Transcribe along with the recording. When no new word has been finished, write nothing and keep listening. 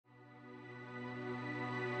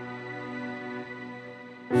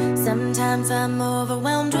Sometimes I'm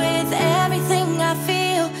overwhelmed with everything I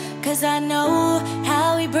feel, 'cause I know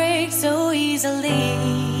how we break so easily.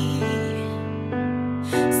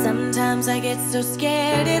 Sometimes I get so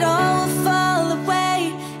scared it all will fall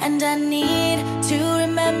away, and I need to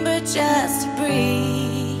remember just to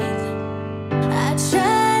breathe. I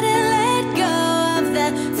try to let go of the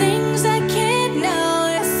things I can't know.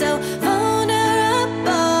 It's so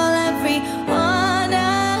vulnerable, every one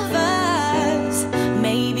of us.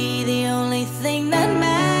 Maybe the only thing that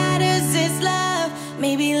matters is love.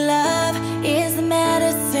 Maybe love is the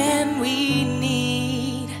medicine we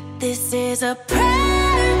need. This is a prayer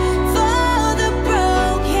for the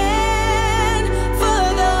broken, for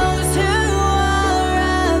those who are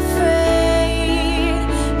afraid.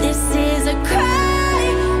 This is a cry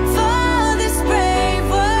for this brave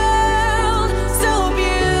world, so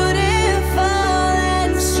beautiful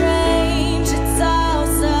and strange. It's all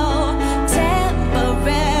so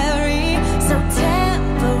temporary,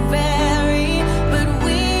 but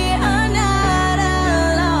we are not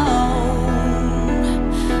alone.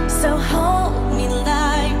 So hold me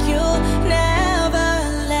like you'll never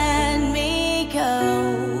let me go.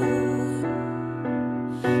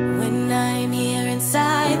 When I'm here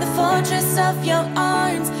inside the fortress of your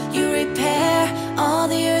arms, you repair all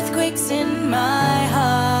the earthquakes in my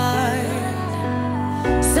heart.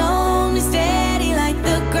 So hold me steady like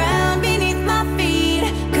the ground beneath my feet,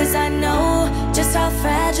 'cause I know just how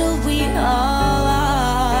fragile we all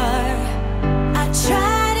are. I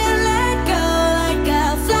try to let go like a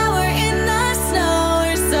flower in the snow.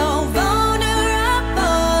 We're so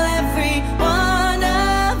vulnerable, every one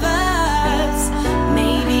of us.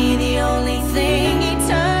 Maybe the only thing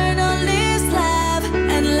eternal is love,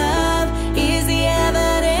 and love is the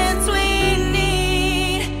evidence we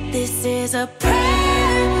need. This is a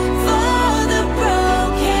prayer for the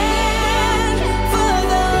broken, for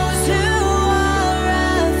those who are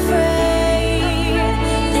afraid.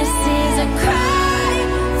 This is a cry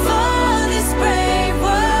for this brave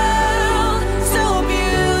world, so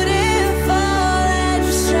beautiful and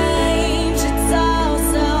strange. It's all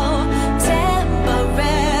so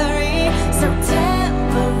temporary,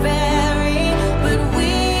 but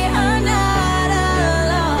we are not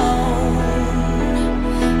alone.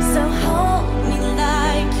 So hold me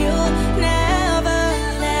like you'll never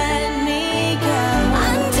let me go.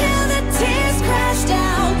 Until the tears crash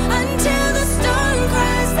down, until the storm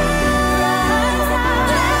cries out,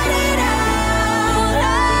 let it out,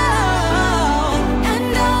 oh, and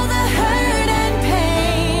all the hurt and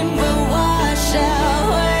pain will wash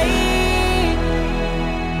away.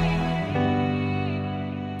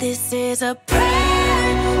 This is a prayer